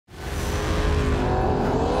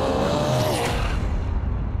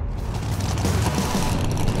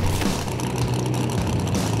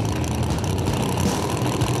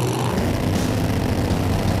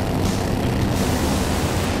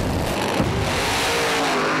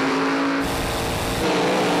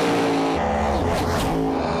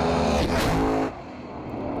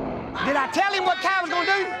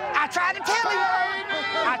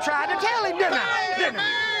tried to tell him, didn't I?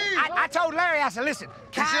 I told Larry, I said, listen,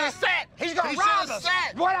 He should have sat. He's gonna rob us.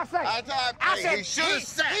 What'd I say? I said he should have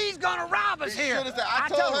sat. He's gonna rob us here. I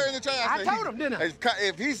told her in the train. I told him, didn't I?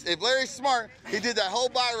 If Larry's smart, he did that whole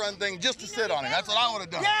buy run thing just to sit on him. That's what I would have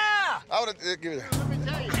done. Yeah. I would have. Give it.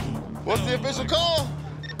 What's the official call?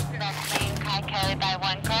 Left lane, Kai Kelley by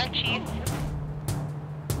 1 car, chief.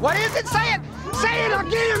 What is it? Say it. Say it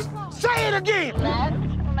again. Say it again. Left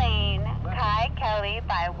lane, Kai Kelley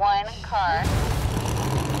by 1 car.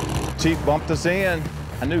 Chief bumped us in.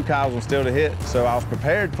 I knew Kyle was still to hit, so I was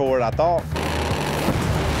prepared for it, I thought.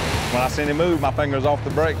 When I seen him move, my finger was off the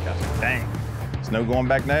brake. I said, dang, there's no going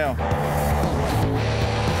back now.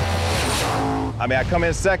 I mean, I come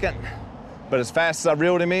in second, but as fast as I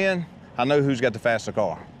reeled him in, I know who's got the faster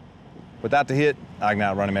car. Without the hit, I can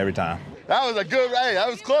outrun him every time. That was a good, hey, that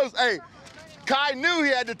was close. Hey, Kai knew he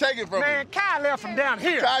had to take it from him. Man, Kai left from down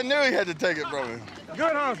here. Kai knew he had to take it from him.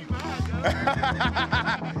 Good hustle.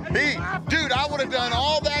 Dude, I would have done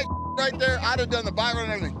all that right there. I'd have done the buy run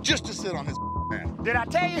and everything just to sit on his man. Did I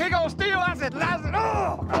tell you he gonna steal? I said,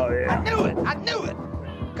 oh. Oh, yeah. I knew it. I knew it.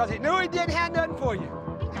 Because he knew he didn't have nothing for you.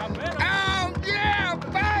 Oh, yeah,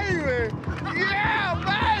 baby. Yeah,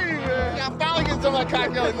 baby. I finally get some of that Kai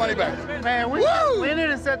Kelley money back. Man, we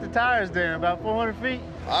didn't set the tires down, about 400 feet.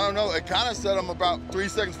 I don't know. It kind of set them about 3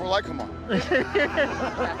 seconds before light come on.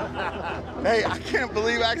 Hey, I can't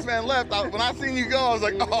believe Axman left. When I seen you go, I was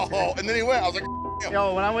like, oh. And then he went. I was like,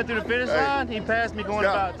 Yo, when I went through the finish line, he passed me going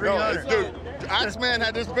about 300. No, dude, Axman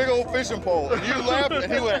had this big old fishing pole. And you left,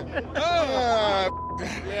 and he went,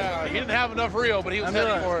 Yeah, he didn't have enough reel, but he was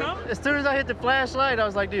heading for it. As soon as I hit the flashlight, I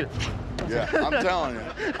was like, dude. Yeah, I'm telling you.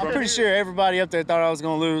 I'm pretty sure everybody up there thought I was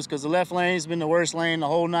going to lose because the left lane's been the worst lane the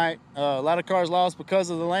whole night. A lot of cars lost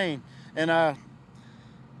because of the lane. And I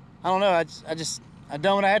don't know, I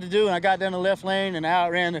done what I had to do, and I got down the left lane and I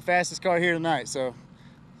outran the fastest car here tonight, so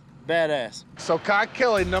badass. So Kai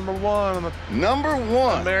Kelley, #1 on the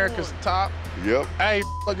 #1. America's top. Yep. Hey,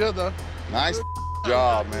 look good though. Nice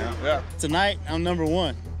job, man. Yeah. Tonight, I'm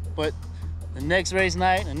 #1, but the next race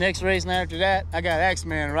night, the next race night after that, I got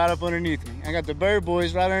Axman right up underneath me. I got the Bird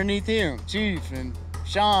Boys right underneath him, Chief and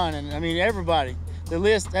Sean, and I mean, everybody. The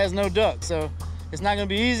list has no duck, so it's not gonna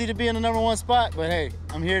be easy to be in the #1 spot, but hey,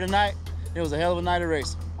 I'm here tonight. It was a hell of a night of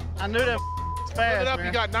racing. I knew that was fast, Look it up, man.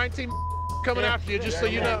 you got 19 coming after you, just so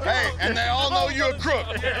you know. Hey, and they all know you a crook.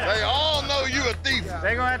 They all know you a thief.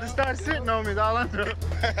 They're gonna have to start sitting on me, is all I know.